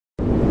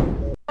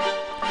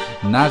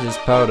and I just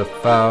pulled a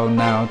foe.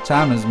 Now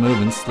time is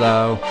moving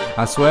slow.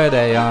 I swear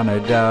they on her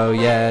dough,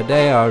 yeah,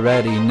 they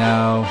already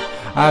know.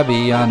 I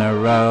be on a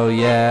roll,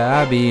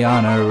 yeah, I be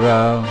on a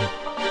roll.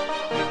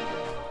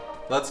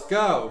 Let's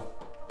go.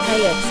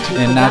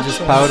 And I just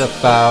pulled a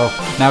foe.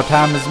 Now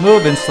time is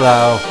moving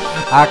slow.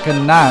 I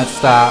cannot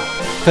stop,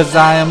 cause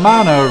I am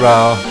on a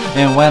roll.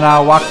 And when I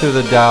walk through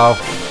the door,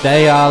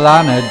 they all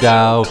on a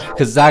dough,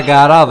 cause I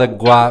got all the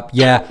guap,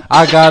 yeah,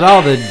 I got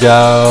all the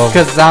dough.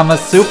 Cause I'm a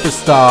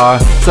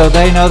superstar, so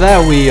they know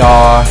that we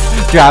are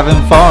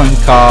driving foreign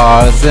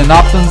cars and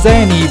off them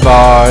zany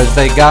bars.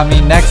 They got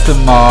me next to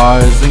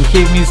Mars and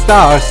keep me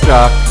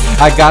starstruck.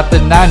 I got the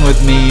 9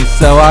 with me,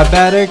 so I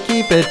better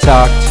keep it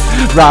tucked.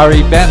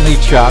 Rari Bentley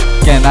truck,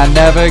 and I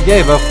never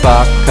gave a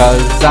fuck,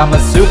 cause I'm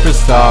a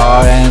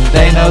superstar and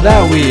they know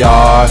that we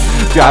are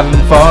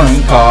driving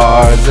foreign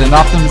cars and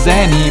off them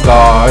zany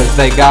bars.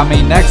 They got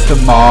me next to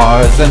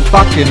Mars and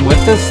fucking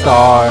with the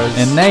stars.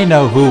 And they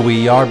know who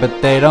we are,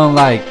 but they don't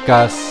like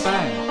us.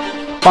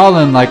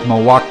 Ballin' like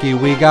Milwaukee,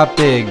 we got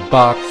big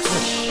bucks.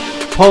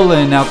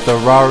 Pulling out the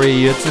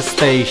Rari, it's a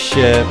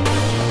spaceship.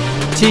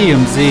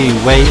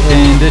 TMZ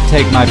waiting to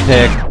take my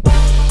pick.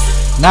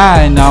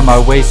 9 on my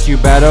waist, you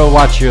better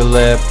watch your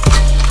lip.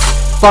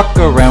 Fuck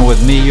around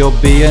with me, you'll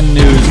be a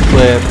news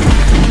clip.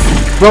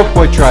 Broke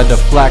boy tried to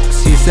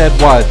flex, he said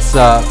what's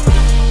up.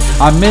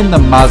 I'm in the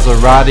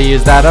Maserati,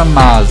 is that a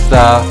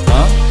Mazda?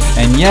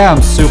 And yeah,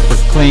 I'm super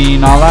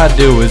clean, all I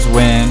do is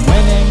win.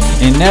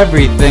 In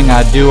everything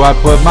I do, I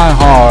put my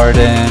heart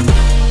in.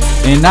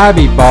 And I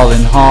be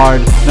ballin'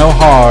 hard, no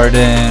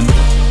harden.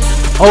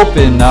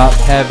 Open up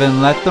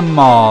heaven, let them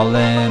all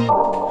in.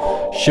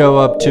 Show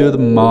up to the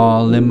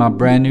mall in my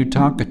brand new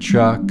Tonka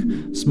truck,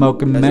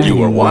 smoking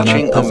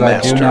marijuana cause I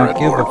do not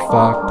give a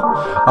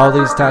fuck. All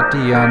these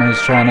Tatianas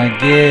tryna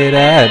get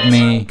at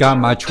me. Got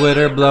my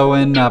Twitter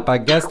blowing up, I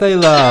guess they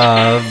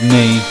love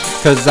me,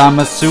 cause I'm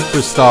a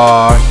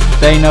superstar,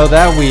 they know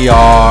that we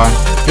are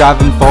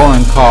driving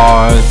foreign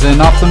cars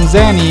and off them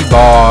zany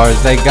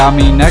bars. They got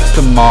me next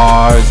to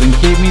Mars and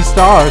keep me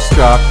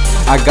starstruck.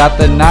 I got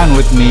the 9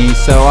 with me,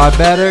 so I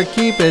better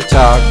keep it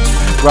tucked.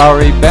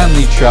 Rari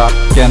Bentley truck,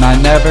 and I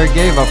never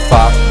gave a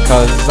fuck,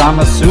 cause I'm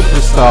a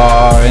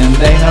superstar and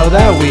they know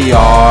that we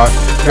are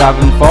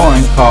driving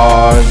foreign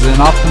cars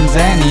and off them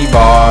zany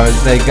bars.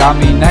 They got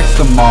me next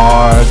to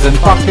Mars and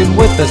fucking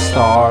with the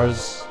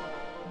stars.